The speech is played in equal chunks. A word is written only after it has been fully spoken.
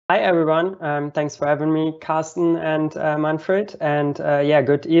Hi everyone, thanks for having me, Carsten and Manfred, and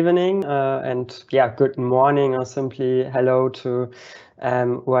good evening and good morning or simply hello to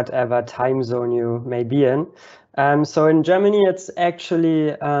whatever time zone you may be in. So in Germany it's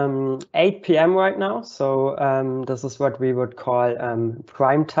actually 8 p.m. right now, so this is what we would call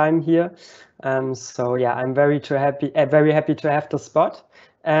prime time here. So yeah, I'm very happy to have the spot.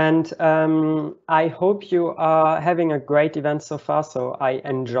 And I hope you are having a great event so far. So I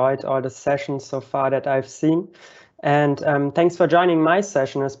enjoyed all the sessions so far that I've seen. And thanks for joining my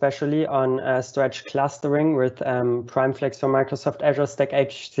session, especially on storage clustering with PRIMEFLEX for Microsoft Azure Stack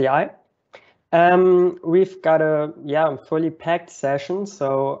HCI. We've got a fully packed session,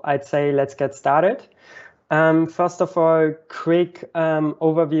 so I'd say let's get started. First of all, quick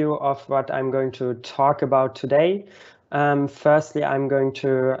overview of what I'm going to talk about today. Firstly, I'm going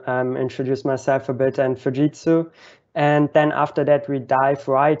to introduce myself a bit and Fujitsu. And then after that, we dive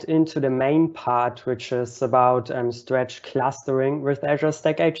right into the main part, which is about storage clustering with Azure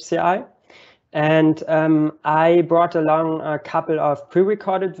Stack HCI. And I brought along a couple of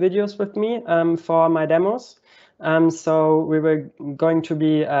pre-recorded videos with me for my demos. So we were going to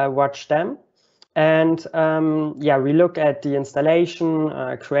be watch them. And we look at the installation,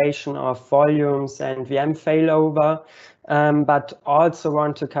 creation of volumes and VM failover, but also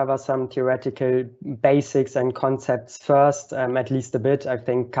want to cover some theoretical basics and concepts first, at least a bit. I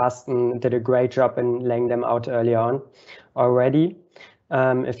think Carsten did a great job in laying them out early on already.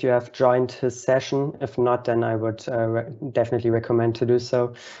 If you have joined his session, if not, then I would definitely recommend to do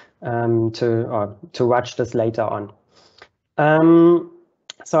so, to watch this later on.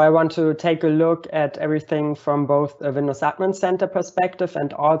 So I want to take a look at everything from both a Windows Admin Center perspective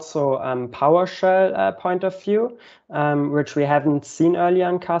and also PowerShell point of view, which we haven't seen earlier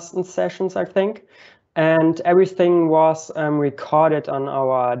in Carsten's sessions, I think. And everything was recorded on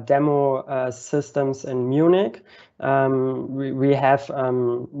our demo systems in Munich. We have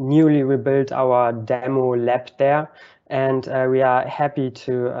newly rebuilt our demo lab there. And we are happy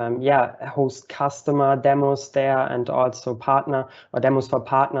to host customer demos there and also partner or demos for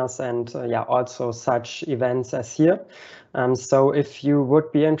partners and also such events as here. So if you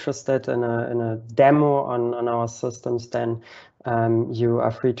would be interested in a demo on our systems, then you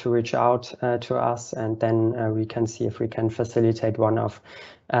are free to reach out to us, and then we can see if we can facilitate one of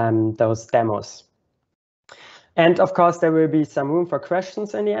those demos. And of course, there will be some room for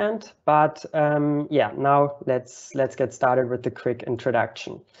questions in the end. But now let's get started with the quick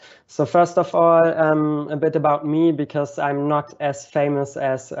introduction. So first of all, a bit about me, because I'm not as famous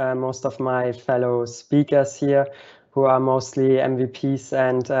as most of my fellow speakers here, who are mostly MVPs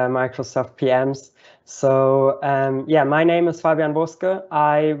and Microsoft PMs. So my name is Fabian Bruske.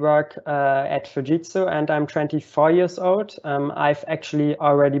 I work at Fujitsu and I'm 24 years old. I've actually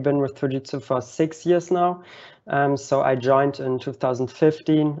already been with Fujitsu for 6 years now. So I joined in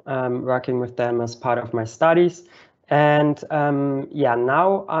 2015, working with them as part of my studies. And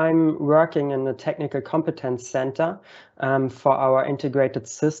now I'm working in the Technical Competence Center for our integrated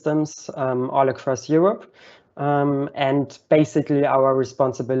systems all across Europe. And basically our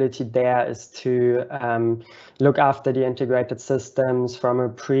responsibility there is to look after the integrated systems from a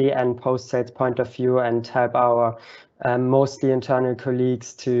pre and post-sales point of view and help our mostly internal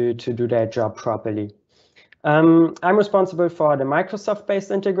colleagues to do their job properly. I'm responsible for the Microsoft-based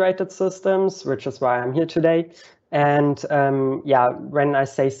integrated systems, which is why I'm here today. And when I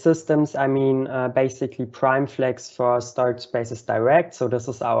say systems, I mean basically PRIMEFLEX for Storage Spaces Direct. So this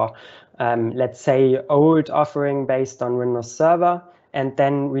is our, let's say, old offering based on Windows Server. And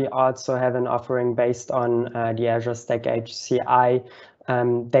then we also have an offering based on the Azure Stack HCI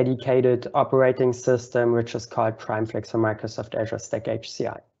dedicated operating system, which is called PRIMEFLEX for Microsoft Azure Stack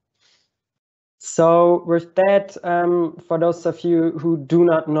HCI. So with that, for those of you who do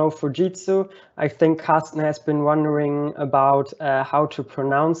not know Fujitsu, I think Carsten has been wondering about how to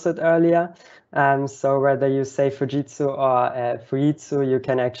pronounce it earlier. So whether you say Fujitsu or Fujitsu, you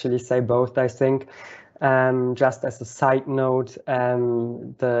can actually say both, I think. Just as a side note,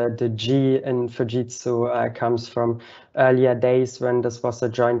 the G in Fujitsu comes from earlier days when this was a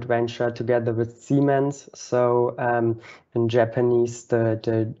joint venture together with Siemens. So in Japanese,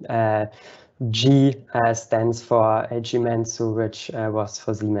 the G stands for Jimensu, which was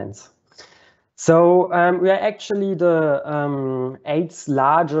for Siemens. So we are actually the 8th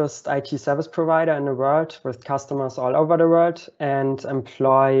largest IT service provider in the world, with customers all over the world, and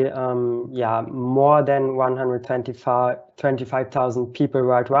employ more than 125,000 people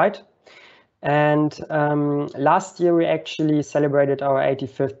worldwide. And last year we actually celebrated our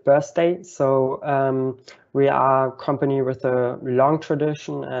 85th birthday. So we are a company with a long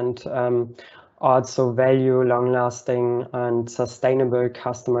tradition and also value long-lasting and sustainable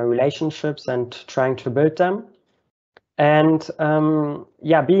customer relationships and trying to build them. And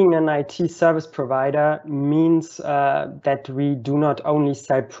yeah, being an IT service provider means that we do not only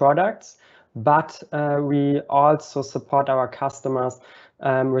sell products, but we also support our customers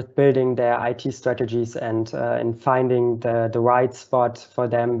with building their IT strategies and in finding the right spot for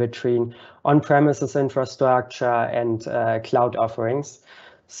them between on-premises infrastructure and cloud offerings.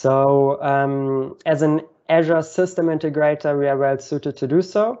 So as an Azure system integrator, we are well suited to do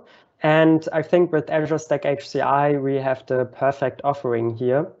so. And I think with Azure Stack HCI, we have the perfect offering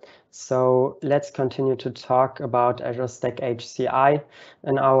here. So let's continue to talk about Azure Stack HCI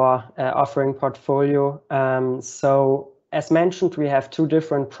in our offering portfolio. So as mentioned, we have two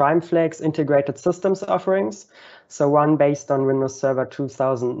different PRIMEFLEX integrated systems offerings. So one based on Windows Server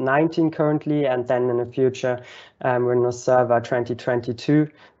 2019 currently, and then in the future, Windows Server 2022.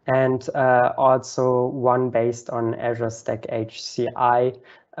 And also one based on Azure Stack HCI,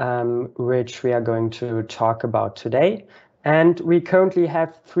 which we are going to talk about today. And we currently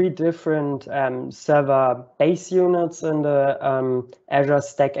have three different server base units in the Azure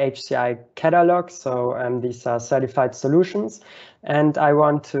Stack HCI catalog. So these are certified solutions. And I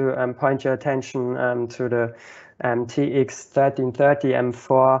want to point your attention to the TX1330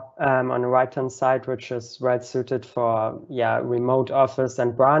 M4 on the right-hand side, which is well suited for remote office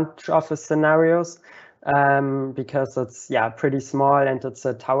and branch office scenarios. Because it's pretty small and it's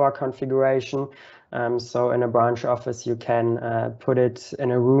a tower configuration. So in a branch office, you can put it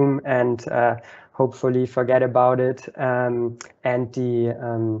in a room and hopefully forget about it. And the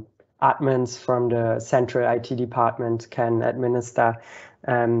admins from the central IT department can administer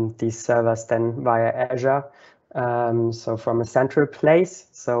these servers then via Azure. So from a central place.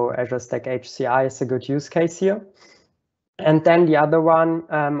 So Azure Stack HCI is a good use case here. And then the other one,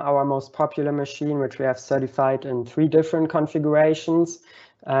 our most popular machine, which we have certified in three different configurations,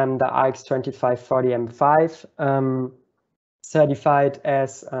 the RX2540M5, certified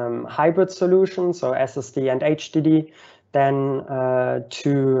as hybrid solution, so SSD and HDD, then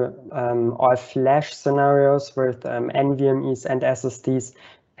two all-flash scenarios with NVMEs and SSDs,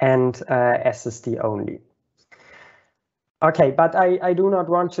 and SSD only. Okay, but I do not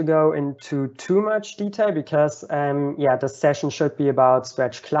want to go into too much detail because, the session should be about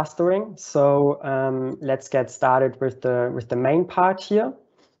stretch clustering. So let's get started with the main part here.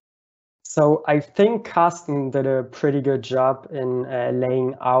 So I think Carsten did a pretty good job in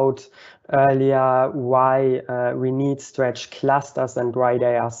laying out earlier why we need stretch clusters and why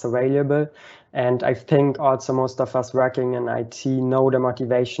they are so valuable. And I think also most of us working in IT know the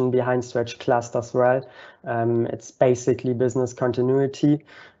motivation behind stretch clusters well. It's basically business continuity.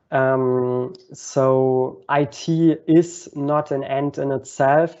 So IT is not an end in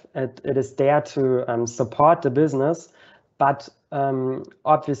itself. It is there to support the business. But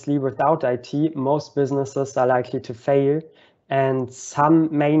obviously, without IT, most businesses are likely to fail, and some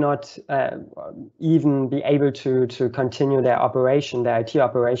may not even be able to continue their operation, their IT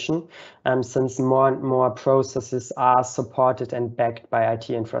operation, since more and more processes are supported and backed by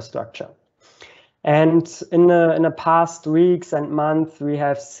IT infrastructure. And in the past weeks and months, we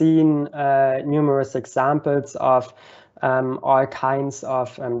have seen numerous examples of all kinds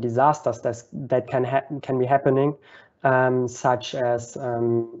of disasters that can be happening. Such as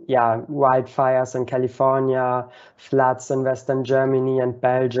wildfires in California, floods in Western Germany and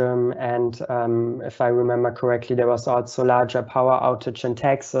Belgium, and if I remember correctly, there was also larger power outage in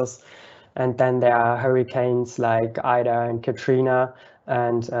Texas. And then there are hurricanes like Ida and Katrina,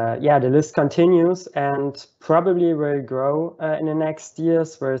 and the list continues and probably will grow in the next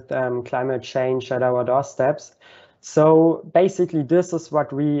years with climate change at our doorsteps. So basically, this is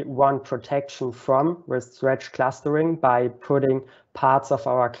what we want protection from with stretch clustering by putting parts of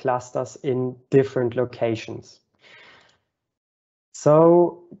our clusters in different locations.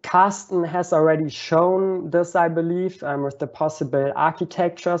 So Carsten has already shown this, I believe, with the possible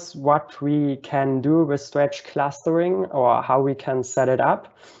architectures, what we can do with stretch clustering or how we can set it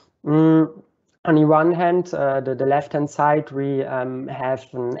up. On the one hand, the left-hand side, we have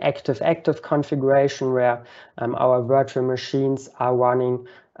an active-active configuration where our virtual machines are running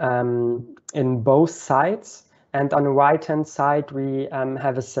in both sides. And on the right-hand side, we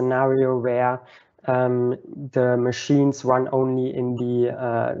have a scenario where the machines run only in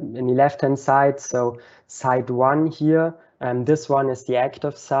the left-hand side. So side one here, this one is the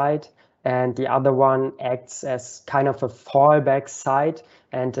active side. and the other one acts as kind of a fallback site.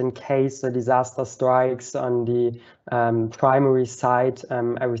 And in case a disaster strikes on the primary side,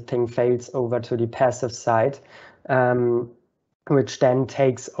 everything fails over to the passive side, which then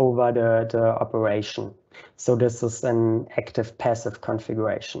takes over the operation. So this is an active-passive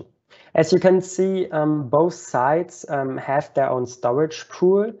configuration. As you can see, both sides have their own storage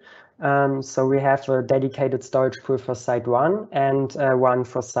pool. So we have a dedicated storage pool for site 1 and one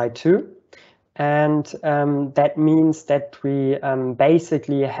for site 2. And that means that we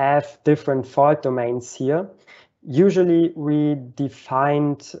basically have different fault domains here. Usually we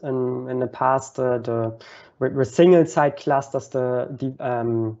defined in the past with single site clusters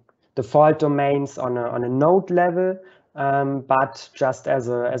the fault domains on a node level, but just as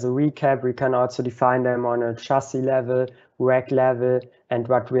a recap, we can also define them on a chassis level, rack level, and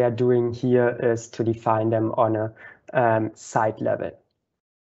what we are doing here is to define them on a site level.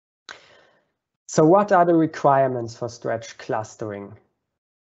 So what are the requirements for stretch clustering?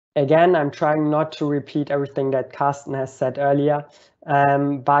 Again, I'm trying not to repeat everything that Carsten has said earlier,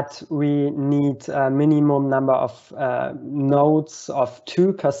 but we need a minimum number of nodes of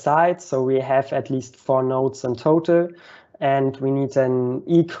 2 per site. So we have at least 4 nodes in total, and we need an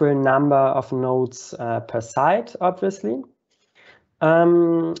equal number of nodes per site, obviously.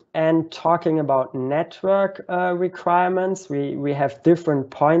 And talking about network requirements, we have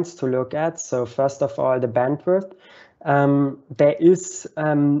different points to look at. So first of all, the bandwidth. There is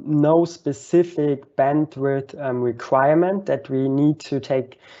no specific bandwidth requirement that we need to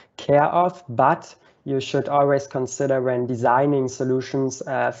take care of, but you should always consider when designing solutions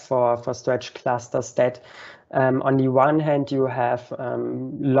for stretch clusters that on the one hand, you have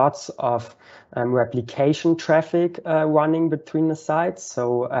lots of replication traffic running between the sites.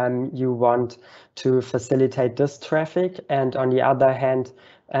 So you want to facilitate this traffic. And on the other hand,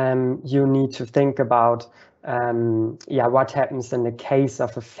 you need to think about what happens in the case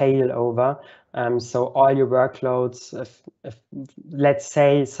of a failover. So all your workloads, if let's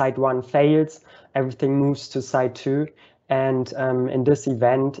say site 1 fails, everything moves to site 2. And in this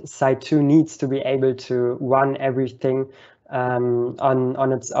event, site 2 needs to be able to run everything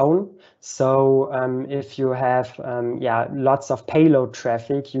on its own. So if you have lots of payload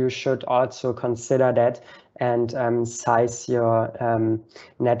traffic, you should also consider that and size your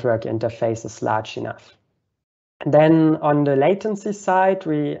network interfaces large enough. Then on the latency side,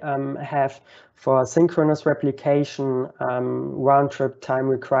 we have for synchronous replication round-trip time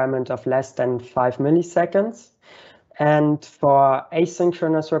requirement of less than 5 milliseconds. And for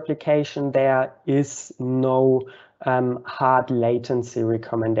asynchronous replication, there is no hard latency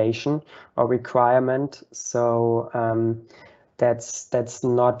recommendation or requirement. So that's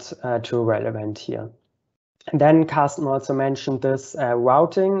not too relevant here. And then Carsten also mentioned this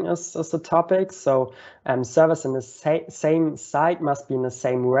routing is a topic. So servers in the same site must be in the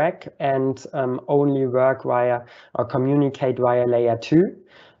same rack and only work via or communicate via layer 2.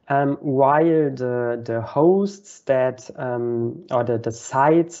 While the hosts that or the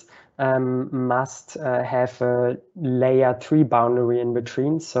sites must have a layer 3 boundary in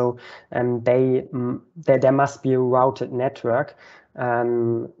between. So there must be a routed network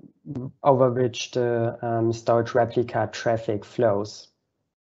over which the storage replica traffic flows.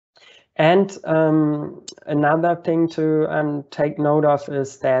 And another thing to take note of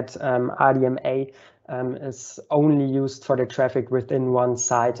is that RDMA is only used for the traffic within one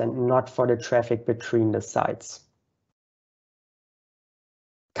site and not for the traffic between the sites.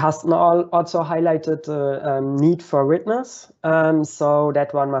 Carsten also highlighted the need for witness. So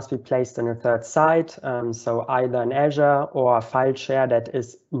that one must be placed in a third site. So either in Azure or a file share that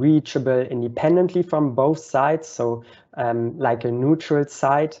is reachable independently from both sites. So like a neutral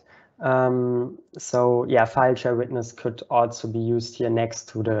site. So yeah, file share witness could also be used here next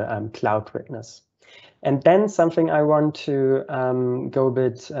to the cloud witness. And then something I want to go a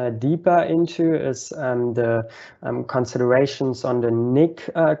bit deeper into is the considerations on the NIC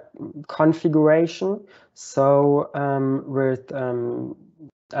configuration. So with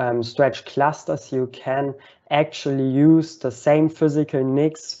stretch clusters, you can actually use the same physical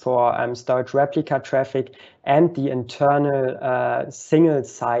NICs for storage replica traffic and the internal single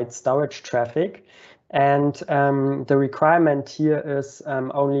site storage traffic. And the requirement here is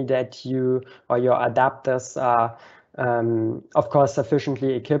only that you or your adapters are, of course,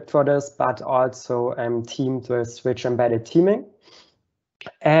 sufficiently equipped for this, but also teamed with switch embedded teaming.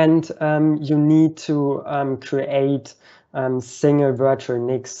 And you need to create single virtual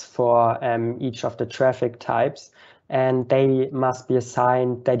NICs for each of the traffic types. And they must be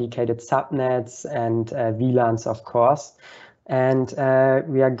assigned dedicated subnets and VLANs, of course. And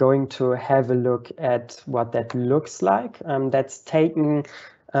we are going to have a look at what that looks like. That's taken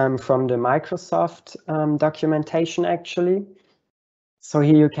from the Microsoft documentation, actually. So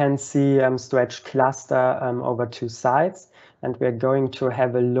here you can see stretched cluster over 2 sites, and we're going to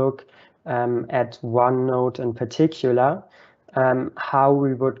have a look at one node in particular, how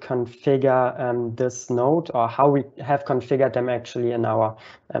we would configure this node, or how we have configured them actually in our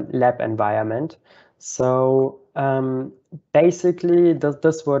lab environment. So basically,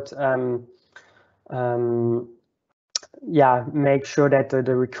 this would make sure that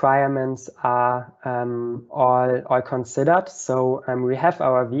the requirements are all considered. So we have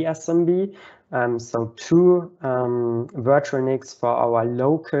our vSMB, so 2 virtual NICs for our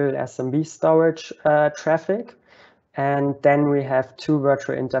local SMB storage traffic, and then we have 2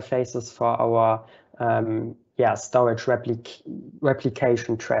 virtual interfaces for our storage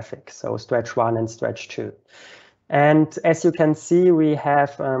replication traffic, so stretch 1 and stretch 2. And as you can see, we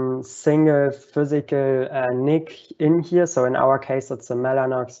have single physical NIC in here. So in our case, it's a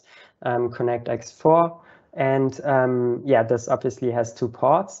Mellanox Connect X4. And this obviously has 2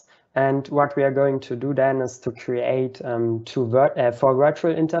 ports. And what we are going to do then is to create 4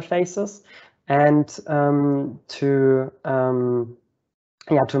 virtual interfaces, and to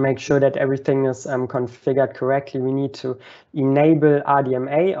make sure that everything is configured correctly, we need to enable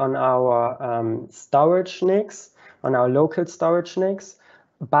RDMA on our storage NICs, on our local storage NICs,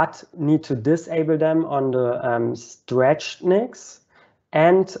 but need to disable them on the stretched NICs.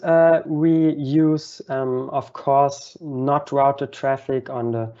 And we use, of course, not routed traffic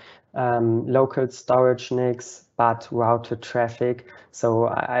on the local storage NICs, but routed traffic. So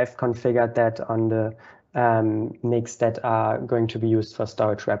I've configured that on the NICs that are going to be used for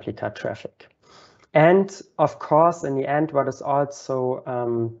storage replica traffic. And of course, in the end, what is also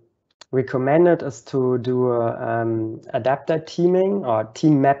recommended is to do adapter teaming or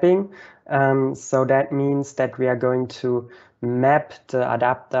team mapping. So that means that we are going to map the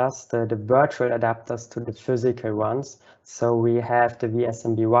adapters, the virtual adapters, to the physical ones. So we have the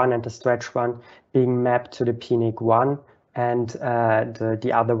vSMB1 and the stretch 1 being mapped to the PNIC1, and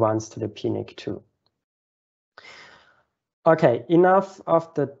the other ones to the PNIC2. Okay, enough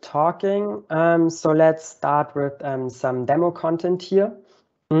of the talking. So let's start with some demo content here.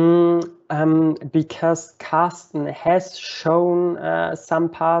 Because Carsten has shown some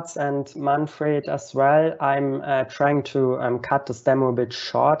parts, and Manfred as well, I'm trying to cut this demo a bit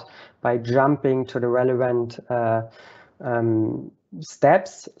short by jumping to the relevant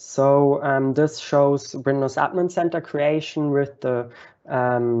steps. So this shows Windows Admin Center creation with the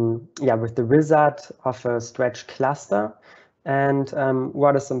wizard of a stretched cluster. And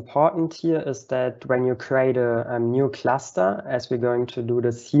what is important here is that when you create a new cluster, as we're going to do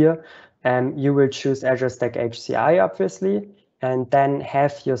this here, you will choose Azure Stack HCI, obviously, and then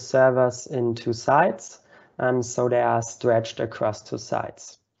have your servers in 2 sites. So they are stretched across 2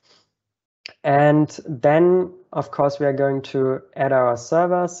 sites. And then, of course, we are going to add our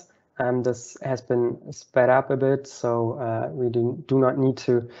servers. This has been sped up a bit, so we do not need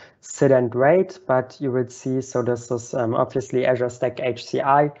to sit and wait, but you will see, so this is obviously Azure Stack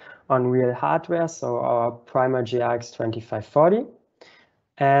HCI on real hardware, so our Primer GRX 2540.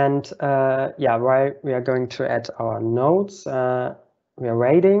 And while we are going to add our nodes, we are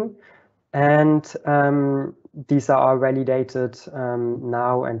waiting, and these are all validated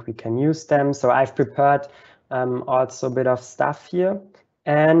now, and we can use them. So I've prepared also a bit of stuff here.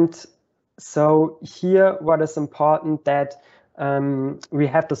 And so here, what is important, that we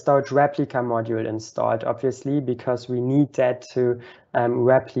have the storage replica module installed, obviously, because we need that to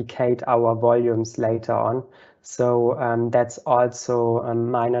replicate our volumes later on. So that's also a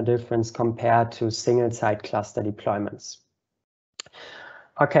minor difference compared to single-site cluster deployments.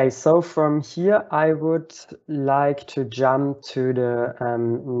 Okay, so from here, I would like to jump to the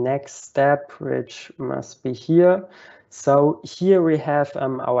next step, which must be here. So here we have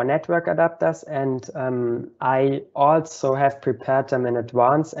our network adapters, and I also have prepared them in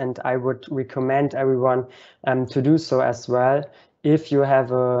advance, and I would recommend everyone to do so as well. If you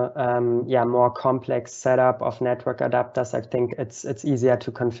have a more complex setup of network adapters, I think it's easier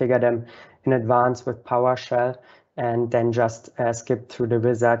to configure them in advance with PowerShell and then just skip through the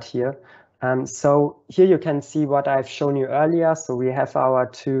wizard here. So here you can see what I've shown you earlier. So we have our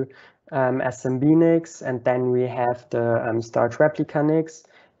 2 SMB NICs, and then we have the storage replica NICs,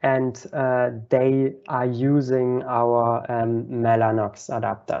 and they are using our Mellanox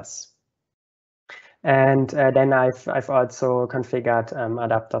adapters. And then I've also configured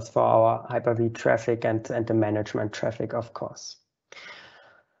adapters for our Hyper-V traffic and the management traffic, of course.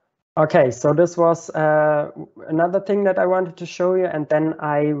 Okay, so this was another thing that I wanted to show you, and then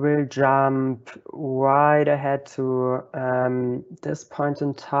I will jump right ahead to this point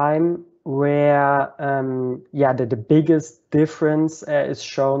in time where, the biggest difference is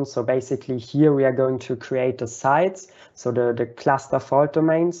shown. So basically here we are going to create the sites, so the cluster fault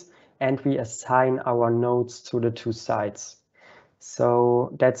domains, and we assign our nodes to the two sites.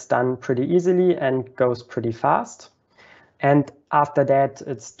 So that's done pretty easily and goes pretty fast. And after that,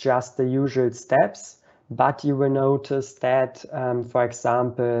 it's just the usual steps, but you will notice that, for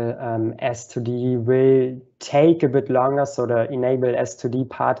example, S2D will take a bit longer. So the enable S2D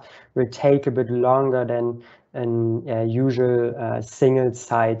part will take a bit longer than usual single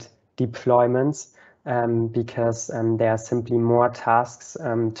site deployments because there are simply more tasks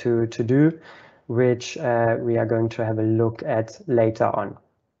to do, which we are going to have a look at later on.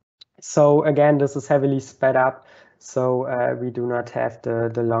 So again, this is heavily sped up, so we do not have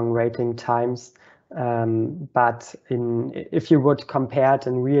the long waiting times. But if you would compare it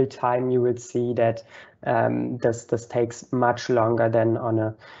in real time, you would see that this takes much longer than on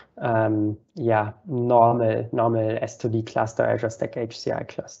a normal S2D cluster, Azure Stack HCI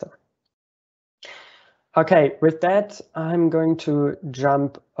cluster. Okay, with that, I'm going to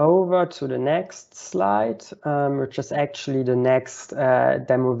jump over to the next slide, which is actually the next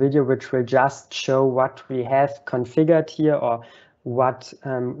demo video, which will just show what we have configured here or what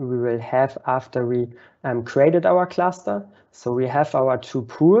we will have after we created our cluster. So we have our two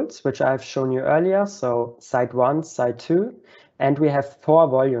pools, which I've shown you earlier. So site 1, site 2, and we have 4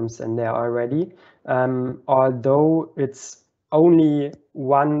 volumes in there already, although it's only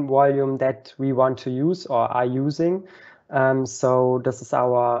one volume that we want to use or are using. So this is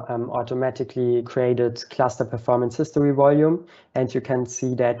our automatically created cluster performance history volume. And you can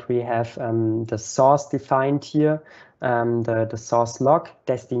see that we have the source defined here, the source log,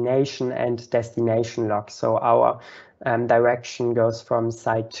 destination, and destination log. So our direction goes from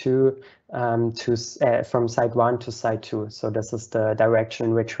site 2 from site 1 to site 2. So this is the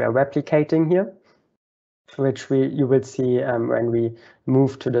direction which we are replicating here, which you will see when we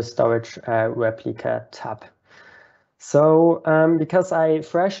move to the storage replica tab. So because I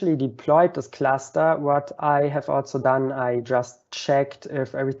freshly deployed this cluster, what I have also done, I just checked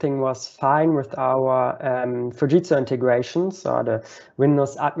if everything was fine with our Fujitsu integrations or the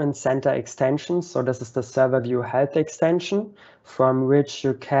Windows Admin Center extensions. So this is the Server View Health extension from which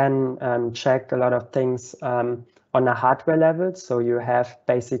you can check a lot of things on a hardware level. So you have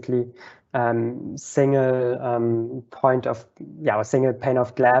basically single pane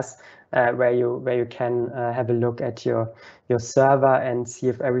of glass where you can have a look at your server and see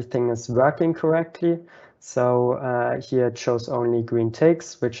if everything is working correctly. So here it shows only green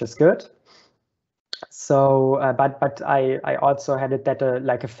ticks, which is good. So, but I also had it that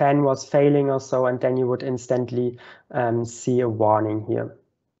like a fan was failing or so, and then you would instantly see a warning here.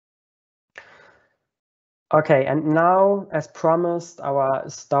 Okay, and now, as promised, our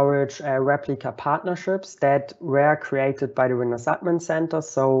storage replica partnerships that were created by the Windows Admin Center.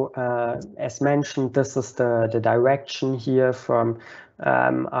 So as mentioned, this is the direction here from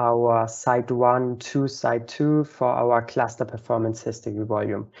our site 1 to site 2 for our cluster performance history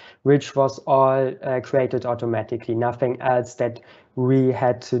volume, which was all created automatically, nothing else that we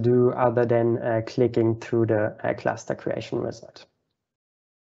had to do other than clicking through the cluster creation wizard.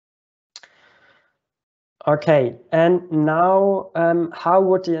 Okay, and now how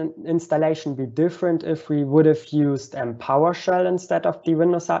would the installation be different if we would have used PowerShell instead of the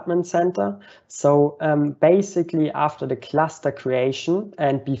Windows Admin Center? So basically after the cluster creation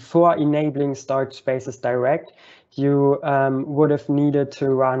and before enabling storage spaces direct, you would have needed to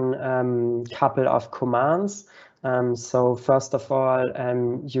run a couple of commands. So first of all,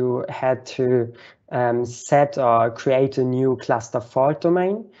 you had to set or create a new cluster fault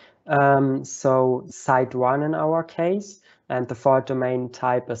domain. So site 1 in our case, and the fault domain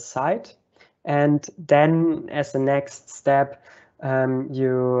type is site. And then as the next step,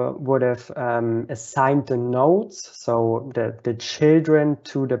 you would have assigned the nodes, so the children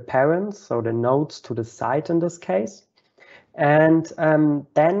to the parents, so the nodes to the site in this case. And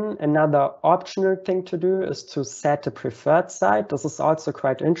then another optional thing to do is to set a preferred site. This is also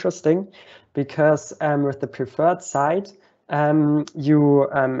quite interesting because with the preferred site, you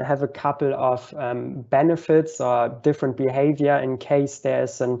have a couple of benefits or different behavior in case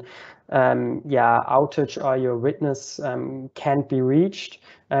there's an outage or your witness can't be reached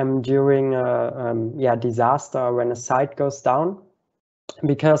during a disaster or when a site goes down.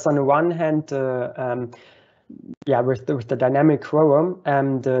 Because on the one hand, with the dynamic quorum,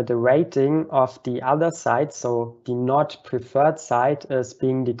 the rating of the other side, so the not preferred side, is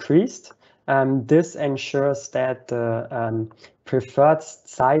being decreased. This ensures that the preferred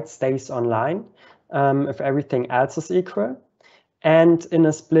side stays online if everything else is equal. And in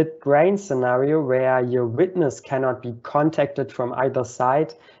a split brain scenario where your witness cannot be contacted from either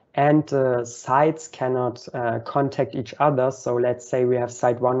side and the sides cannot contact each other, so let's say we have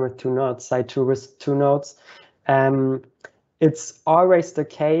side 1 with 2 nodes, side 2 with 2 nodes, it's always the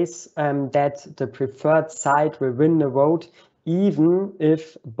case that the preferred side will win the vote, even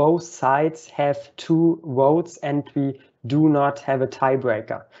if both sides have 2 votes and we do not have a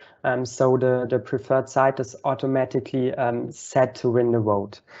tiebreaker. So the preferred side is automatically set to win the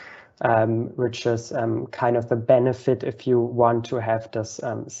vote, which is kind of a benefit if you want to have this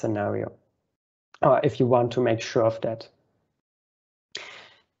scenario, or if you want to make sure of that.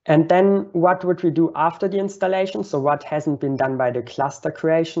 And then what would we do after the installation? So what hasn't been done by the cluster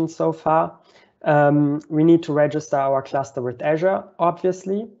creation so far? We need to register our cluster with Azure,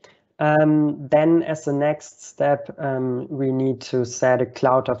 obviously. Then as the next step, we need to set a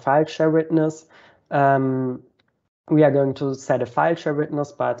cloud or file share witness. We are going to set a file share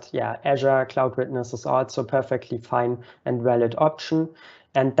witness, but yeah, Azure Cloud Witness is also perfectly fine and valid option.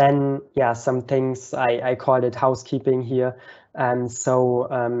 And then, yeah, some things, I called it housekeeping here. So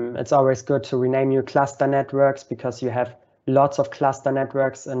it's always good to rename your cluster networks because you have lots of cluster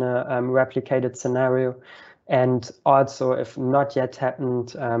networks in a replicated scenario. And also, if not yet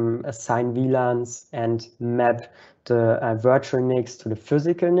happened, assign VLANs and map the virtual NICs to the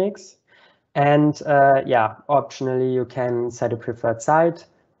physical NICs. And yeah, optionally, you can set a preferred site,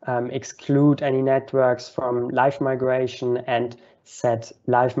 exclude any networks from live migration, and set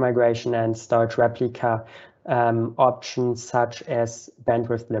live migration and storage replica options such as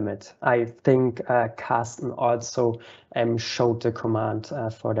bandwidth limit. I think Carsten also showed the command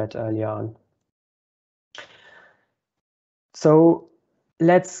for that earlier on. So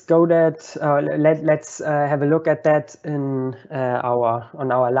let's go that. Let's have a look at that in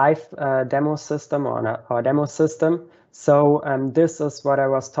on our live demo system, or on our demo system. So this is what I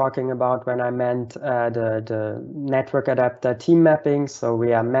was talking about when I meant the network adapter team mapping. So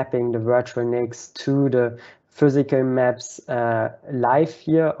we are mapping the virtual NICs to the physical maps live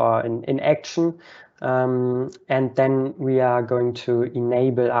here, or in action. And then we are going to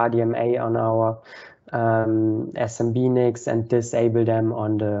enable RDMA on our SMB NICs and disable them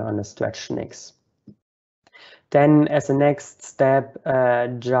on the stretch NICs. Then as a next step,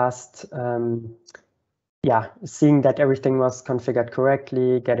 seeing that everything was configured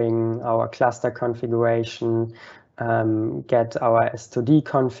correctly, getting our cluster configuration, get our S2D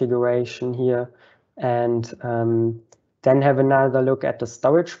configuration here, and then have another look at the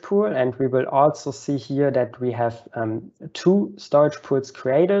storage pool. And we will also see here that we have 2 storage pools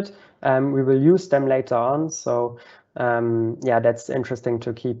created. We will use them later on. So yeah, that's interesting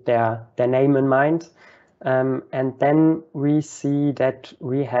to keep their name in mind. And then we see that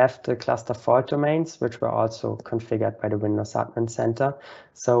we have the cluster fault domains, which were also configured by the Windows Admin Center.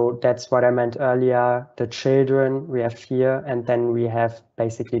 So that's what I meant earlier, the children we have here, and then we have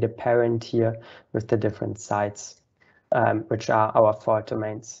basically the parent here with the different sites, which are our fault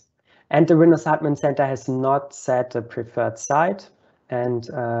domains. And the Windows Admin Center has not set a preferred site, and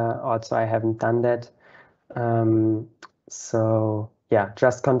also I haven't done that. So yeah,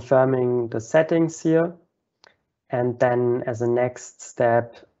 just confirming the settings here. And then as a next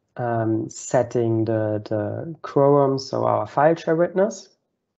step, setting the quorum, so our file share witness.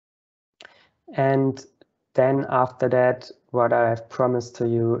 And then after that, what I have promised to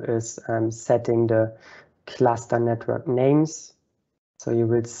you is setting the cluster network names. So you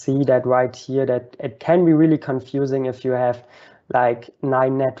will see that right here that it can be really confusing if you have like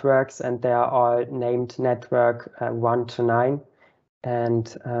 9 networks and they are all named network 1 to 9.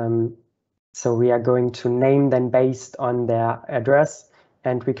 And so we are going to name them based on their address.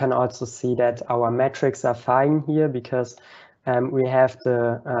 And we can also see that our metrics are fine here because we have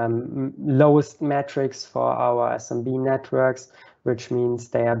the lowest metrics for our SMB networks, which means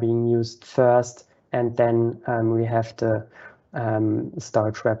they are being used first. And then we have the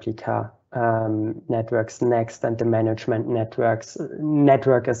storage replica networks next, and the management networks.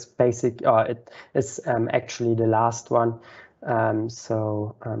 Network is basic, or it is actually the last one.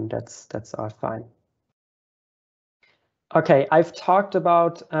 So that's all fine. Okay, I've talked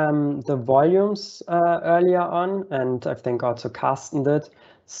about the volumes earlier on, and I think also Carsten did.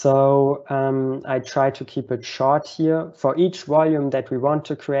 So I try to keep it short here. For each volume that we want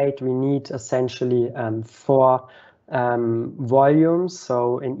to create, we need essentially 4 volumes.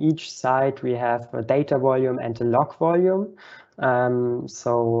 So in each side, we have a data volume and a log volume.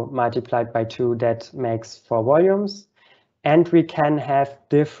 So multiplied by 2, that makes 4 volumes. And we can have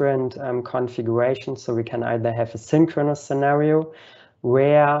different configurations. So we can either have a synchronous scenario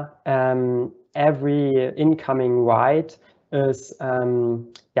where every incoming write is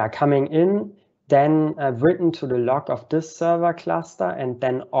coming in, then written to the log of this server cluster, and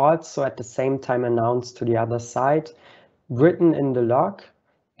then also at the same time announced to the other side, written in the log,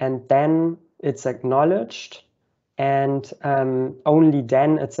 and then it's acknowledged, and only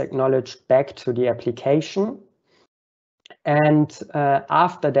then it's acknowledged back to the application. And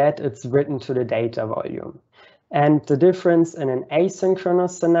after that, it's written to the data volume. And the difference in an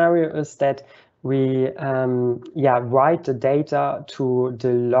asynchronous scenario is that we write the data to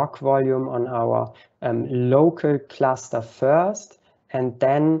the log volume on our local cluster first, and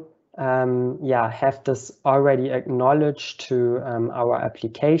then have this already acknowledged to our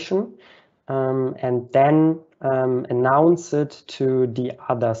application, and then announce it to the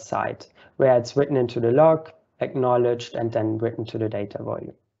other side, where it's written into the log, acknowledged, and then written to the data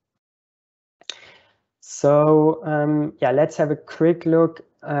volume. So let's have a quick look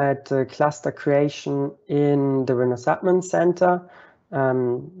at the cluster creation in the Windows Admin Center.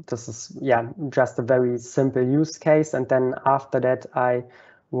 This is just a very simple use case, and then after that I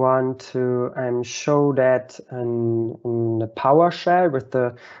want to show that in the PowerShell with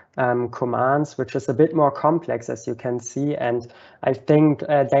the commands, which is a bit more complex, as you can see, and I think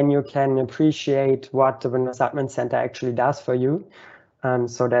then you can appreciate what the Windows Admin Center actually does for you.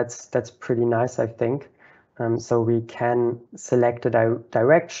 So that's pretty nice, I think. So we can select the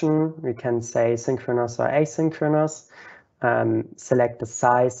direction, we can say synchronous or asynchronous, select the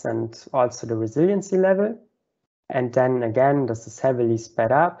size and also the resiliency level. And then again, this is heavily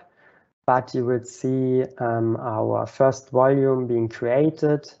sped up, but you will see our first volume being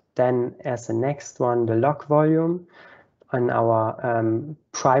created, then as the next one, the log volume on our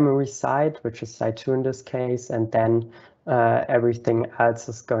primary side, which is side 2 in this case, and then everything else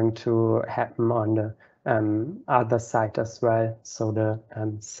is going to happen on the other side as well, so the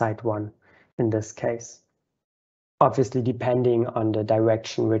side 1 in this case, obviously depending on the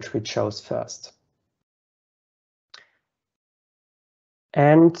direction which we chose first.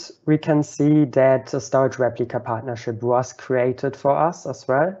 And we can see that a storage replica partnership was created for us as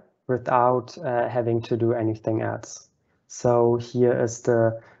well, without having to do anything else. So here is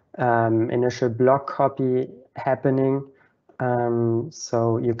the initial block copy happening.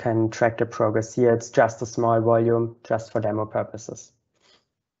 So you can track the progress here. It's just a small volume, just for demo purposes.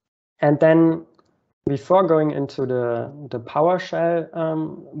 And then before going into the PowerShell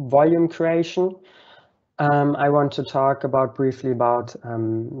volume creation, I want to talk briefly about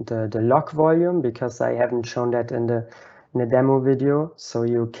the log volume, because I haven't shown that in the demo video. So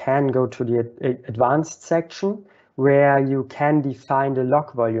you can go to the advanced section where you can define the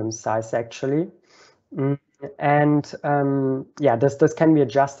log volume size actually. And this can be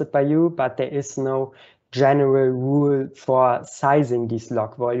adjusted by you, but there is no general rule for sizing these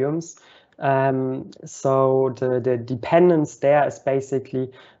log volumes. So the dependence there is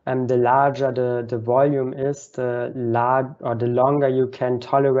basically the larger the volume is, the longer you can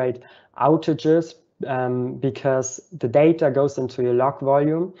tolerate outages, because the data goes into your log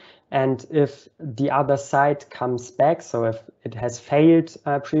volume, and if the other side comes back, so if it has failed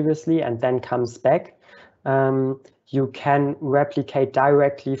previously and then comes back, you can replicate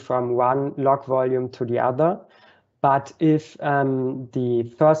directly from one log volume to the other. But if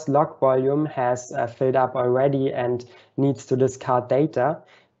the first log volume has filled up already and needs to discard data,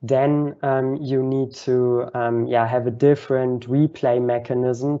 then you need to have a different replay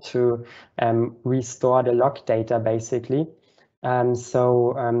mechanism to restore the log data, basically.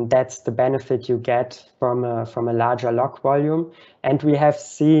 So that's the benefit you get from a larger log volume. And we have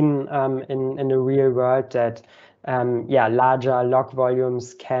seen in the real world that larger log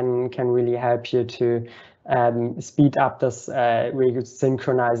volumes can really help you to speed up this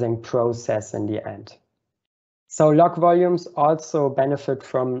synchronizing process in the end. So log volumes also benefit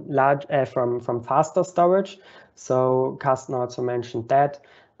from from faster storage. So Carsten also mentioned that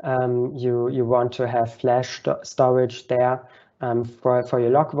you want to have flash storage there for your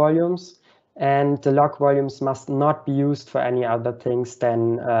log volumes, and the log volumes must not be used for any other things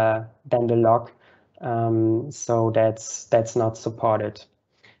than the log. So that's not supported.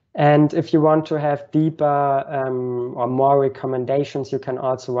 And if you want to have deeper or more recommendations, you can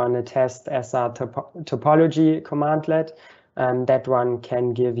also run a test SR topology commandlet. That one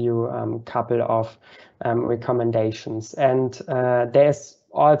can give you a couple of recommendations. And there's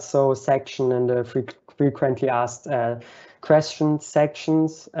also a section in the frequently asked questions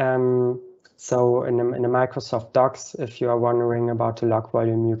sections. So in the Microsoft Docs, if you are wondering about the log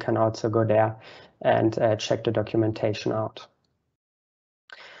volume, you can also go there and check the documentation out.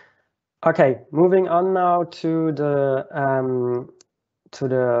 Okay, moving on now to the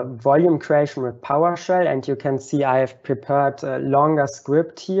volume creation with PowerShell, and you can see I have prepared a longer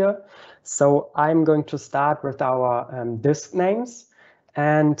script here. So I'm going to start with our disk names.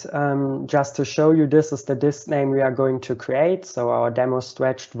 And just to show you, this is the disk name we are going to create. So our demo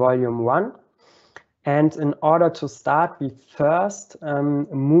stretched volume 1. And in order to start, we first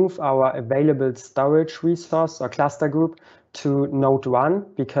move our available storage resource or cluster group to node 1,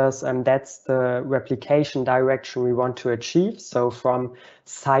 because that's the replication direction we want to achieve. So from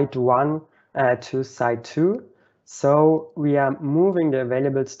site 1 to site 2. So we are moving the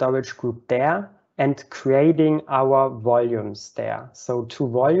available storage group there and creating our volumes there. So 2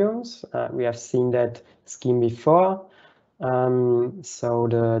 volumes, we have seen that scheme before. So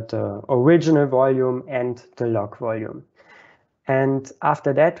the original volume and the log volume. And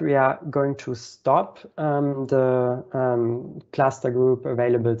after that, we are going to stop the cluster group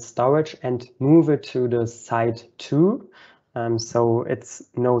available storage and move it to the site 2. So it's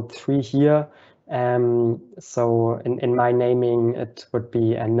node 3 here. So in my naming, it would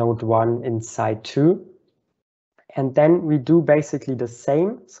be a node 1 in site 2. And then we do basically the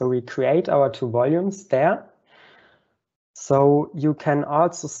same. So we create our 2 volumes there. So you can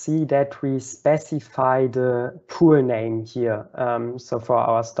also see that we specify the pool name here. So for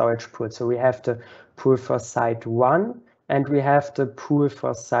our storage pool, so we have the pool for site 1 and we have the pool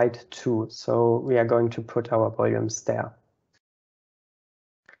for site 2. So we are going to put our volumes there.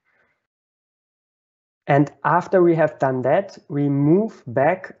 And after we have done that, we move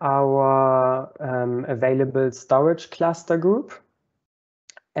back our available storage cluster group.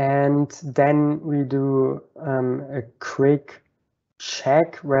 And then we do a quick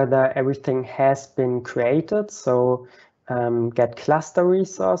check whether everything has been created. So get cluster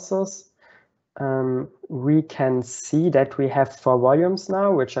resources. We can see that we have 4 volumes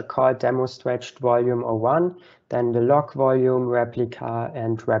now, which are called demo stretched volume 01, then the log volume, replica,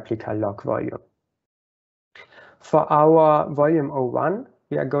 and replica log volume. For our volume 01,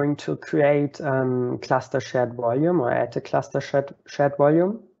 we are going to create cluster shared volume or add a cluster shared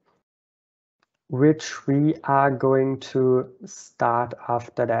volume, which we are going to start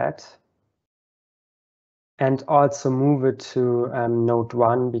after that. And also move it to node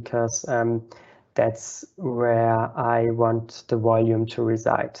 1, because that's where I want the volume to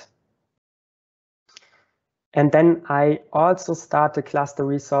reside. And then I also start the cluster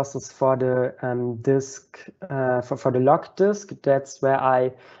resources for the disk, for the log disk. That's where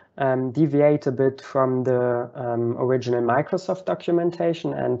I deviate a bit from the original Microsoft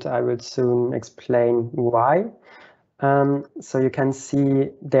documentation, and I will soon explain why. So you can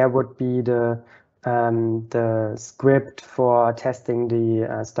see there would be the script for testing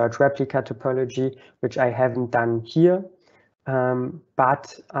the storage replica topology, which I haven't done here.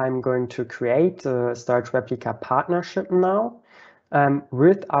 But I'm going to create a storage replica partnership now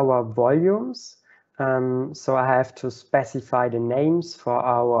with our volumes. So I have to specify the names for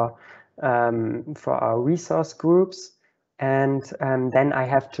our resource groups. And then I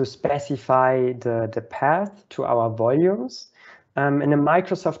have to specify the path to our volumes. In the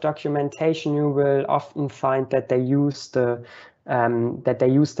Microsoft documentation, you will often find that they use the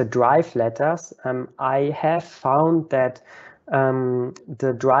drive letters. I have found that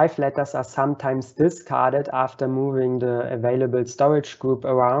the drive letters are sometimes discarded after moving the available storage group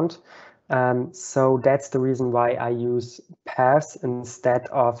around. So that's the reason why I use paths instead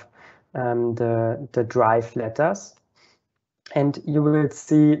of the drive letters. And you will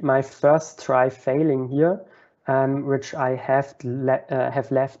see my first try failing here, which I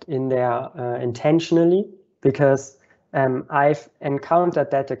have left in there intentionally, because I've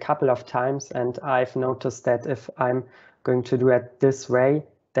encountered that a couple of times, and I've noticed that if I'm going to do it this way,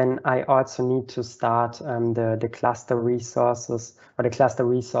 then I also need to start the cluster resources, or the cluster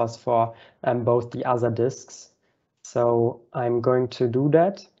resource for both the other disks. So I'm going to do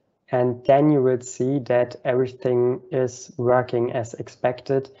that. And then you will see that everything is working as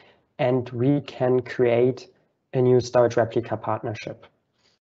expected, and we can create a new storage replica partnership.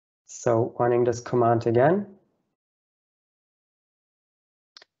 So running this command again.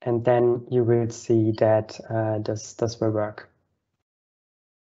 And then you will see that this will work.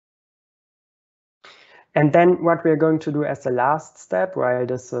 And then what we're going to do as the last step, while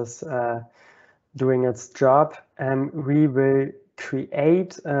this is doing its job, we will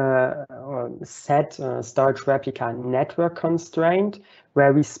create or set a storage replica network constraint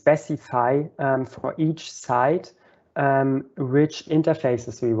where we specify for each site which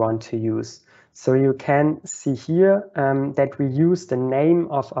interfaces we want to use. So you can see here that we use the name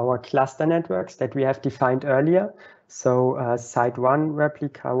of our cluster networks that we have defined earlier. So site 1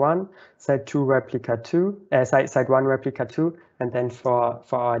 replica 1, site 2 replica 2, site 1 replica 2, and then for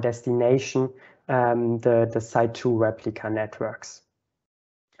our destination the site 2 replica networks.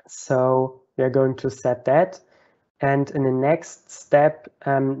 So we are going to set that. And in the next step,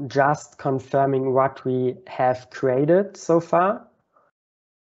 just confirming what we have created so far.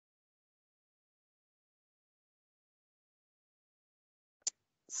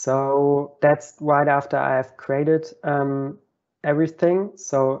 So that's right after I have created everything.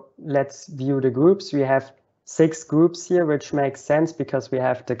 So let's view the groups. We have 6 groups here, which makes sense because we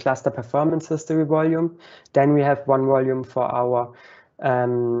have the cluster performance history volume. Then we have one volume for our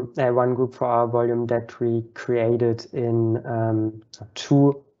one group for our volume that we created in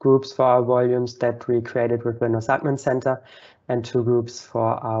 2 groups for our volumes that we created with Windows Admin Center, and 2 groups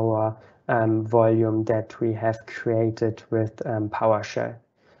for our volume that we have created with PowerShell.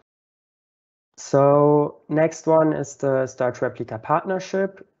 So next one is the storage replica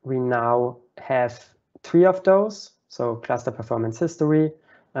partnership. We now have 3 of those. So cluster performance history,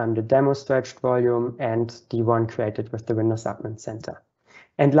 the demo stretched volume, and the one created with the Windows Admin Center.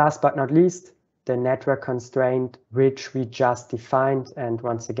 And last but not least, the network constraint, which we just defined. And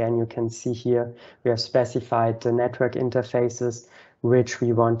once again, you can see here, we have specified the network interfaces, which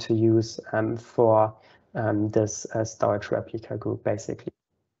we want to use for this storage replica group, basically.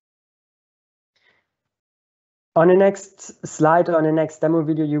 On the next slide, on the next demo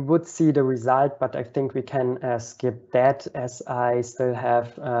video, you would see the result, but I think we can skip that as I still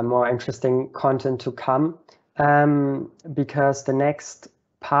have more interesting content to come, because the next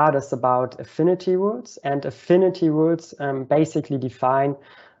part is about affinity rules, and affinity rules basically define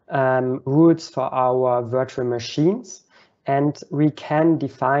rules for our virtual machines. And we can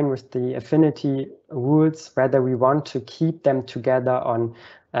define with the affinity rules whether we want to keep them together on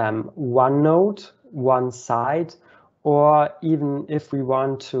one node, one side, or even if we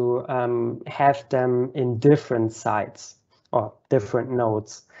want to have them in different sites or different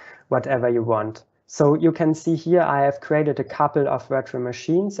nodes, whatever you want. So you can see here I have created a couple of virtual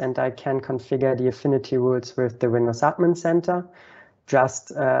machines, and I can configure the affinity rules with the Windows Admin Center.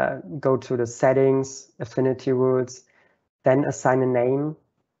 Just go to the settings, affinity rules, then assign a name,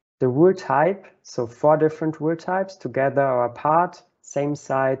 the rule type, so 4 different rule types together or apart, same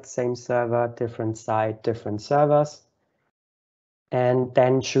site, same server, different site, different servers, and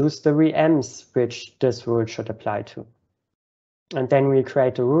then choose the VMs which this rule should apply to. And then we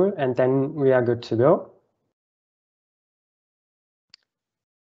create a rule, and then we are good to go.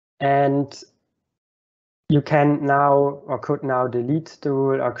 And you can now or could now delete the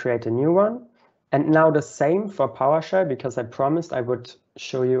rule or create a new one. And now the same for PowerShell, because I promised I would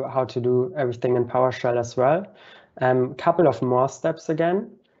show you how to do everything in PowerShell as well. Couple of more steps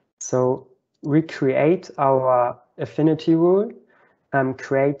again. So we create our affinity rule,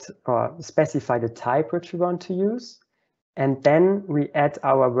 create or specify the type which we want to use. And then we add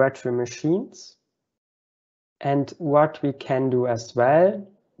our virtual machines. And what we can do as well,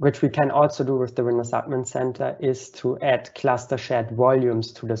 which we can also do with the Windows Admin Center, is to add cluster shared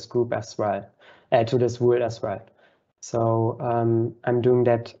volumes to this group as well, to this rule as well. So I'm doing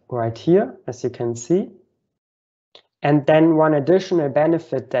that right here, as you can see. And then one additional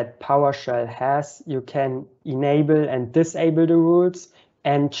benefit that PowerShell has, you can enable and disable the rules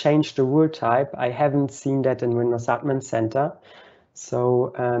and change the rule type. I haven't seen that in Windows Admin Center.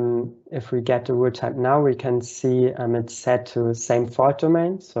 So if we get the rule type now, we can see it's set to same fault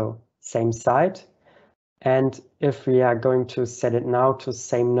domain, so same site. And if we are going to set it now to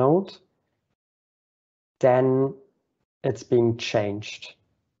same node, then it's being changed.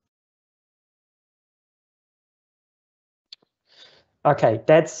 Okay,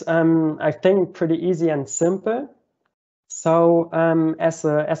 that's I think pretty easy and simple. So as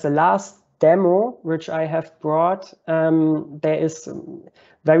a last demo which I have brought, there is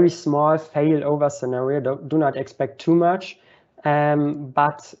very small failover scenario. Do not expect too much,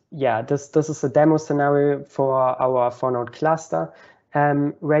 but yeah, this is a demo scenario for our 4-node cluster,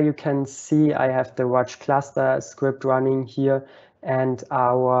 where you can see I have the watch cluster script running here, and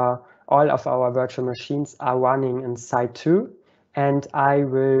all of our virtual machines are running in site 2. And I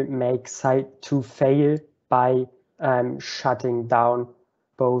will make site 2 fail by shutting down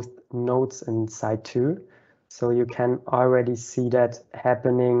both nodes in site 2. So you can already see that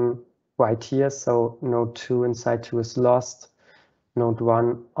happening right here. So node 2 in site 2 is lost. node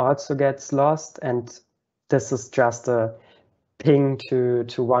 1 also gets lost, and this is just a ping to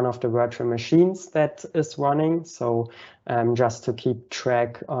one of the virtual machines that is running. So just to keep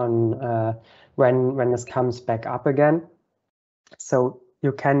track on when this comes back up again. So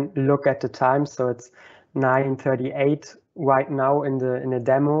you can look at the time. So it's 9:38 right now in the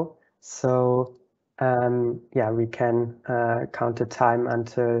demo. So yeah, we can count the time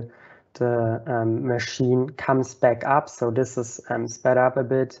until the machine comes back up. So this is sped up a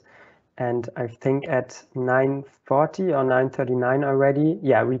bit. And I think at 9:40 or 9:39 already,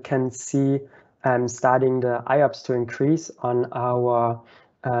 yeah, we can see starting the IOPS to increase on our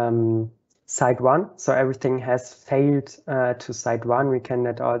site 1. So everything has failed to site 1. We can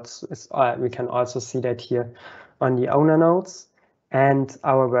also see that here on the owner nodes, and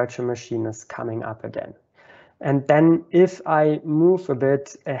our virtual machine is coming up again. And then if I move a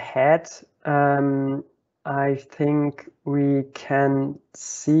bit ahead, I think we can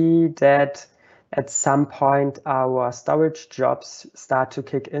see that at some point our storage jobs start to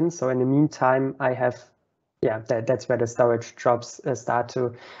kick in. So in the meantime, I have, yeah, that's where the storage jobs start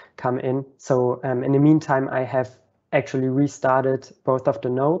to come in. So in the meantime, I have actually restarted both of the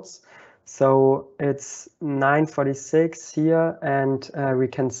nodes. So it's 9:46 here, and we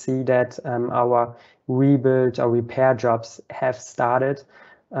can see that our rebuild or repair jobs have started.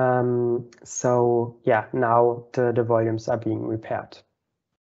 So yeah, now the volumes are being repaired.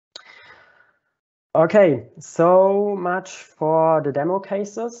 Okay, so much for the demo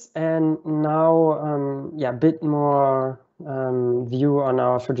cases, and now yeah, a bit more view on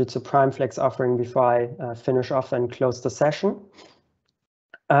our Fujitsu PRIMEFLEX offering before I finish off and close the session.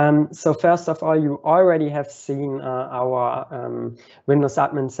 So first of all, you already have seen our Windows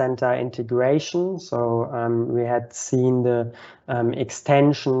Admin Center integration. So we had seen the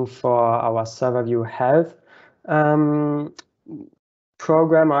extension for our Server View Health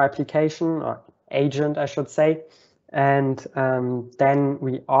program or application or agent, I should say. And then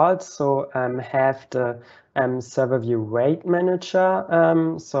we also have the Server View Rate Manager,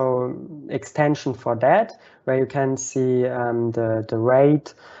 so extension for that, where you can see the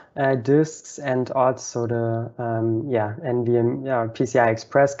rate disks and also the NVM PCI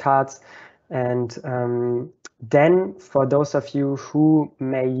Express cards. And then for those of you who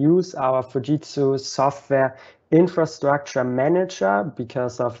may use our Fujitsu software infrastructure manager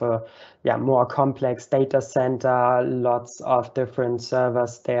because of a more complex data center, lots of different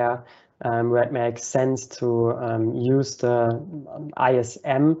servers there, where it makes sense to use the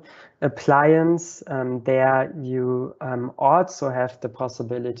ISM appliance. There you also have the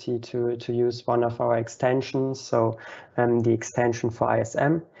possibility to use one of our extensions, so the extension for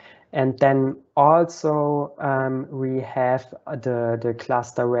ISM. And then also we have the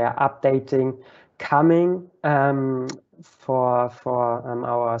clusterware updating coming for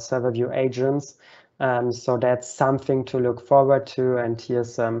our server view agents. So that's something to look forward to. And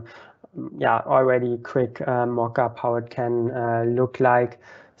here's already quick mock-up how it can look like.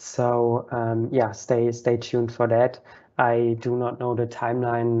 So stay tuned for that. I do not know the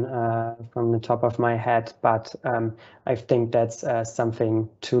timeline from the top of my head, but I think that's something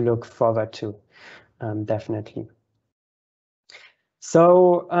to look forward to, definitely.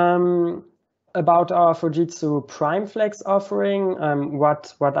 So about our Fujitsu PRIMEFLEX offering,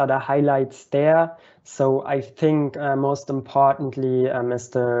 what are the highlights there? So I think most importantly is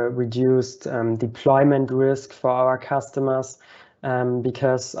the reduced deployment risk for our customers.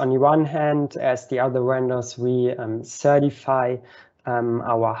 Because on the one hand, as the other vendors, we certify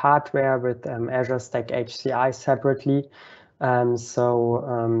our hardware with Azure Stack HCI separately. So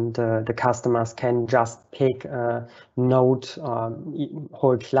the customers can just pick a node or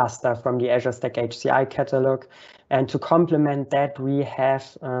whole cluster from the Azure Stack HCI catalog. And to complement that, we have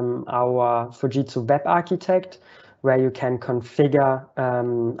our Fujitsu Web Architect, where you can configure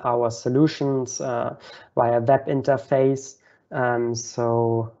our solutions via web interface.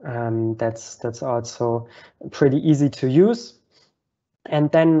 So that's also pretty easy to use.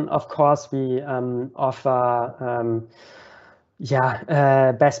 And then, of course, we offer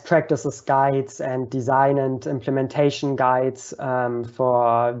best practices guides and design and implementation guides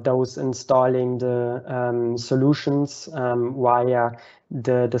for those installing the solutions via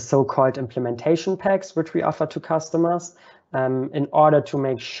the so-called implementation packs, which we offer to customers. In order to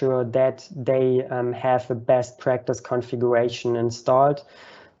make sure that they have a best practice configuration installed.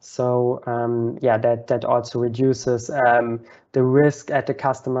 So that also reduces the risk at the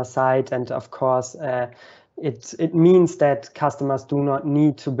customer side, and of course it means that customers do not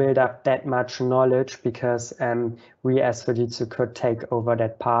need to build up that much knowledge, because we as Fujitsu could take over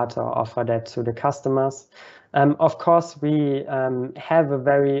that part or offer that to the customers. Of course, we have a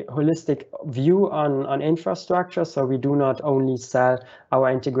very holistic view on infrastructure, so we do not only sell our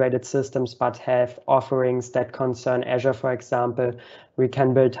integrated systems, but have offerings that concern Azure, for example. We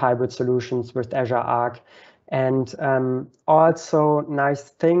can build hybrid solutions with Azure Arc. And also, nice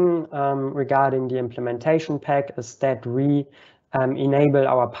thing regarding the implementation pack is that we enable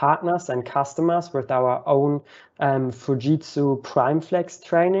our partners and customers with our own Fujitsu PRIMEFLEX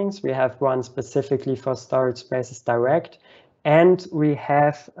trainings. We have one specifically for Storage Spaces Direct, and we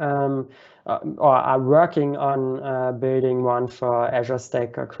have or are working on building one for Azure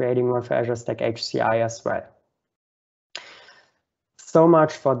Stack, or creating one for Azure Stack HCI as well. So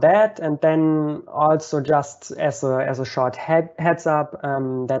much for that. And then also, just as a short heads up,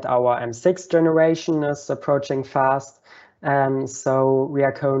 that our M6 generation is approaching fast. So we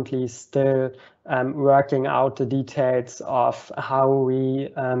are currently still working out the details of how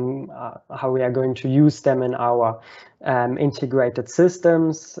we are going to use them in our integrated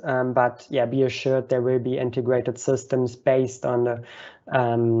systems. But yeah, be assured there will be integrated systems based on the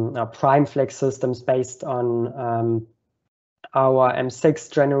PRIMEFLEX systems based on our M6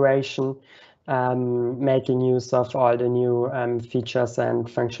 generation, making use of all the new features and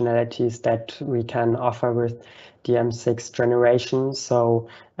functionalities that we can offer with the M6 generation. So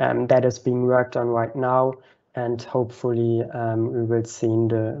that is being worked on right now, and hopefully we will be seeing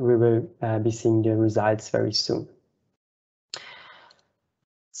the results very soon.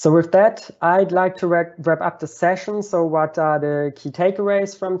 So with that, I'd like to wrap up the session. So what are the key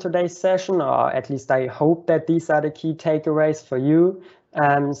takeaways from today's session? Or at least I hope that these are the key takeaways for you.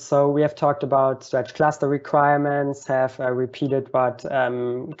 So we have talked about stretch cluster requirements, have repeated what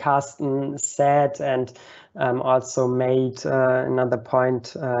Carsten said, and also made another point,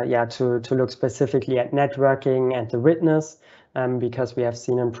 to look specifically at networking and the witness, because we have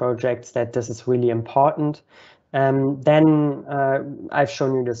seen in projects that this is really important. Then I've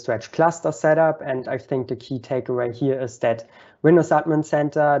shown you the stretch cluster setup, and I think the key takeaway here is that Windows Admin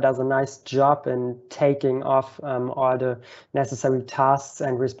Center does a nice job in taking off all the necessary tasks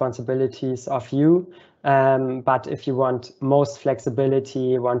and responsibilities of you. But if you want most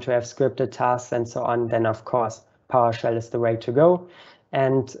flexibility, want to have scripted tasks and so on, then of course PowerShell is the way to go.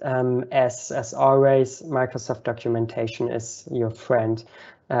 And as always, Microsoft documentation is your friend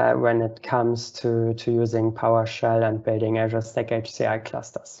when it comes to using PowerShell and building Azure Stack HCI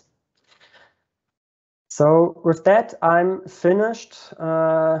clusters. So with that, I'm finished,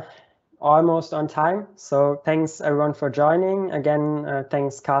 almost on time. So thanks everyone for joining. Again,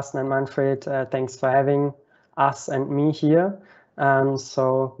 thanks Carsten and Manfred. Thanks for having us and me here.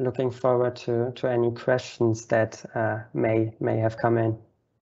 So looking forward to any questions that may have come in.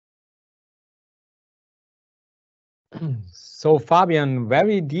 So Fabian,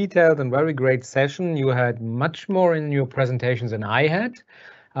 very detailed and very great session. You had much more in your presentations than I had.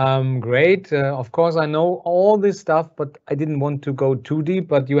 Great. Of course, I know all this stuff, but I didn't want to go too deep,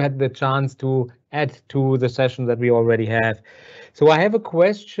 but you had the chance to add to the session that we already have. So I have a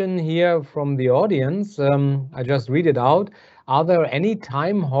question here from the audience. I just read it out. Are there any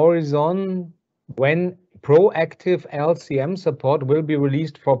time horizon when proactive LCM support will be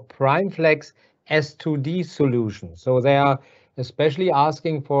released for PRIMEFLEX S2D solutions? So they are especially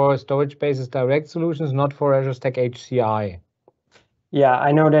asking for Storage Spaces Direct solutions, not for Azure Stack HCI. Yeah,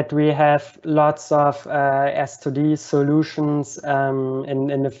 I know that we have lots of S2D solutions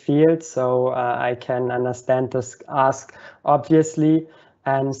in the field, so I can understand this ask, obviously.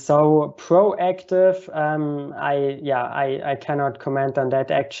 And so proactive, I cannot comment on that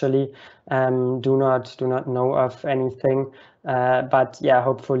actually. Do not know of anything. But yeah,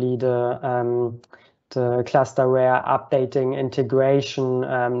 hopefully the clusterware updating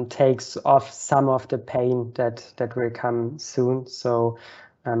integration takes off some of the pain that will come soon. So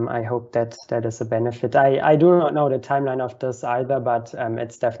I hope that is a benefit. I do not know the timeline of this either, but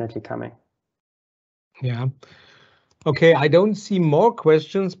it's definitely coming. Yeah. Okay, I don't see more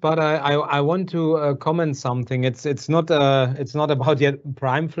questions, but I want to comment something. It's not about yet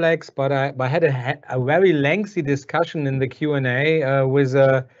PRIMEFLEX, but I had a very lengthy discussion in the Q&A with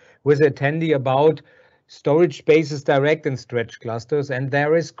an attendee about Storage Spaces Direct and stretch clusters, and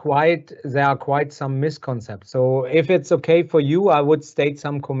there are quite some misconceptions. So if it's okay for you, I would state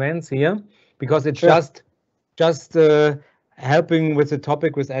some comments here, because it's sure. just helping with the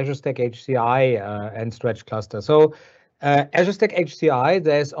topic with Azure Stack HCI and stretch cluster. So Azure Stack HCI,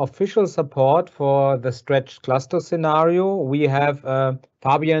 there's official support for the stretch cluster scenario. We have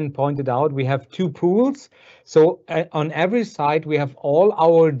Fabian pointed out, we have two pools. So on every side, we have all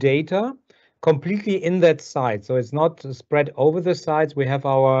our data completely in that side. So it's not spread over the sides. We have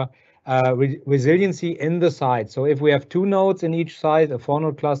our resiliency in the side. So if we have 2 nodes in each side, a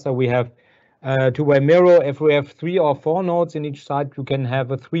 4-node cluster, we have two-way mirror. If we have 3 or 4 nodes in each side, you can have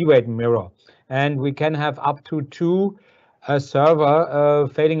a 3-way mirror. And we can have up to 2 server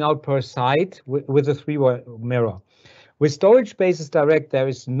failing out per side with a 3-way mirror. With Storage Spaces Direct, there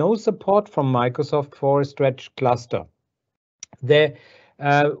is no support from Microsoft for a stretched cluster.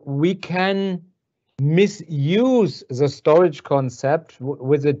 We can misuse the storage concept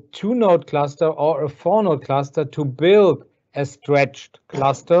with a 2-node cluster or a 4-node cluster to build a stretched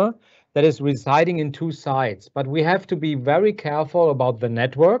cluster that is residing in 2 sides. But we have to be very careful about the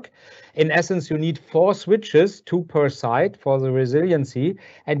network. In essence, you need 4 switches, 2 per side for the resiliency,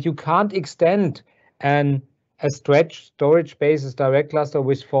 and you can't extend a stretched Storage Spaces Direct cluster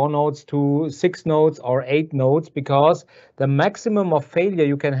with 4 nodes to 6 nodes or 8 nodes, because the maximum of failure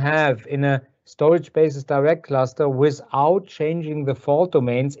you can have in a Storage Spaces Direct cluster without changing the fault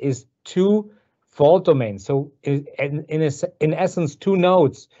domains is 2 fault domains. So in essence, 2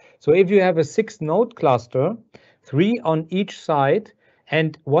 nodes. So if you have a 6-node cluster, 3 on each side,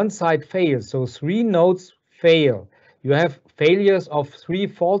 and one side fails, so 3 nodes fail, you have failures of 3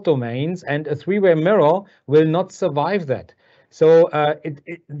 fault domains, and a 3-way mirror will not survive that. So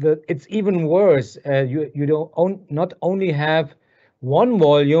it's even worse. You don't not only have one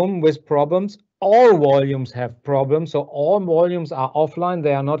volume with problems, all volumes have problems. So all volumes are offline.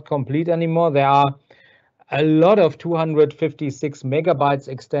 They are not complete anymore. There are a lot of 256 megabytes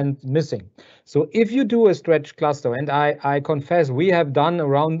extent missing. So if you do a stretch cluster, and I confess, we have done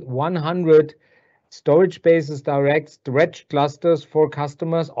around 100 Storage Spaces Direct stretch clusters for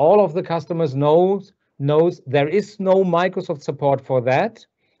customers. All of the customers knows there is no Microsoft support for that.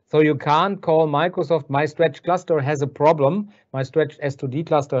 So you can't call Microsoft, my stretch cluster has a problem, my stretch S2D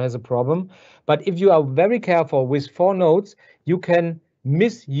cluster has a problem. But if you are very careful with 4 nodes, you can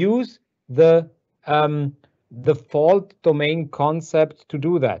misuse the fault domain concept to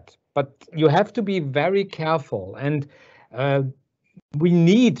do that. But you have to be very careful, and we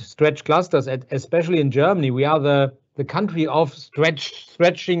need stretch clusters, especially in Germany. We are the country of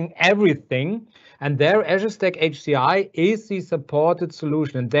stretching everything. And there, Azure Stack HCI is the supported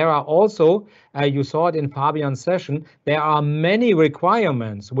solution. And there are also, you saw it in Fabian's session, there are many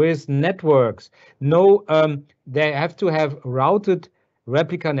requirements with networks. They have to have routed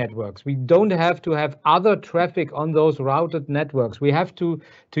replica networks. We don't have to have other traffic on those routed networks. We have to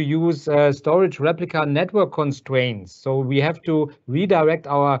use storage replica network constraints. So we have to redirect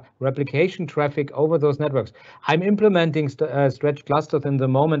our replication traffic over those networks. I'm implementing stretch clusters in the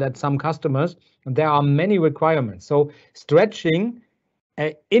moment at some customers, and there are many requirements. So stretching,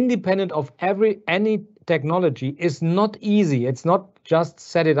 independent of any technology, is not easy. It's not just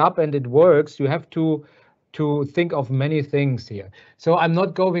set it up and it works. You have to think of many things here. So I'm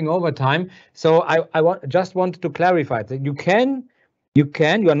not going over time. So I just wanted to clarify that you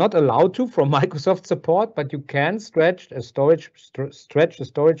are not allowed to from Microsoft support, but you can stretch a Storage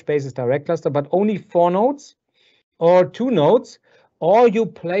Spaces Direct cluster, but only 4 nodes or 2 nodes, or you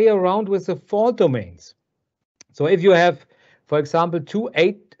play around with the fault domains. So if you have, for example,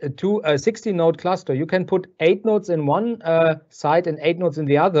 16-node cluster, you can put 8 nodes in one side and 8 nodes in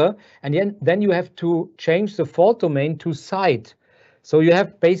the other, and then you have to change the fault domain to site. So you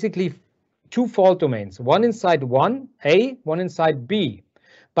have basically 2 fault domains, one inside 1A, one inside B.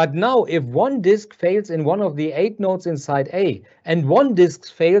 But now if one disk fails in one of the 8 nodes inside A, and one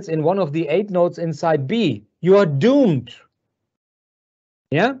disk fails in one of the 8 nodes inside B, you are doomed.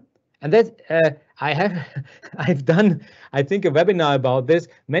 Yeah, and that I've done, I think, a webinar about this.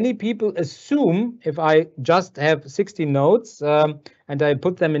 Many people assume if I just have 16 nodes and I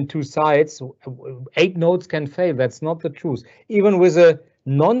put them in 2 sides, 8 nodes can fail. That's not the truth. Even with a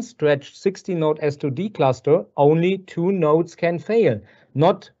non-stretched 16-node S2D cluster, only 2 nodes can fail.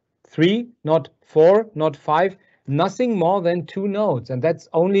 Not 3, not 4, not 5, nothing more than 2 nodes. And that's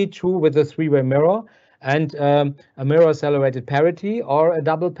only true with a 3-way mirror and a mirror accelerated parity or a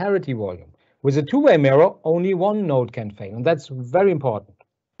double parity volume. With a 2-way mirror, only 1 node can fail, and that's very important.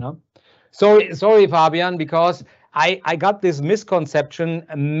 No? Sorry, Fabian, because I got this misconception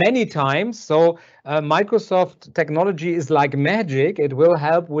many times. So Microsoft technology is like magic. It will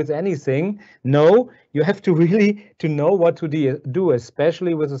help with anything. No, you have to really to know what to do,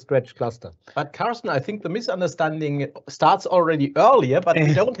 especially with a stretched cluster. But Carsten, I think the misunderstanding starts already earlier, but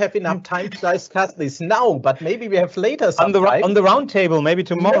we don't have enough time to discuss this now, but maybe we have later on the round table, maybe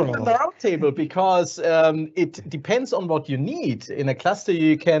tomorrow. No, on the round table, because it depends on what you need. In a cluster,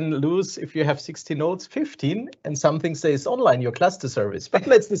 you can lose, if you have 60 nodes, 15, and something says online, your cluster service. But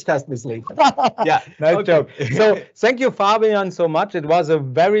let's discuss this later. Yeah, nice joke. So thank you, Fabian, so much. It was a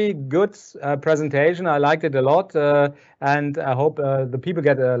very good presentation. I liked it a lot, and I hope the people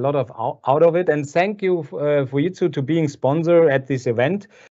get a lot of out of it. And thank you, Fujitsu, to being sponsor at this event.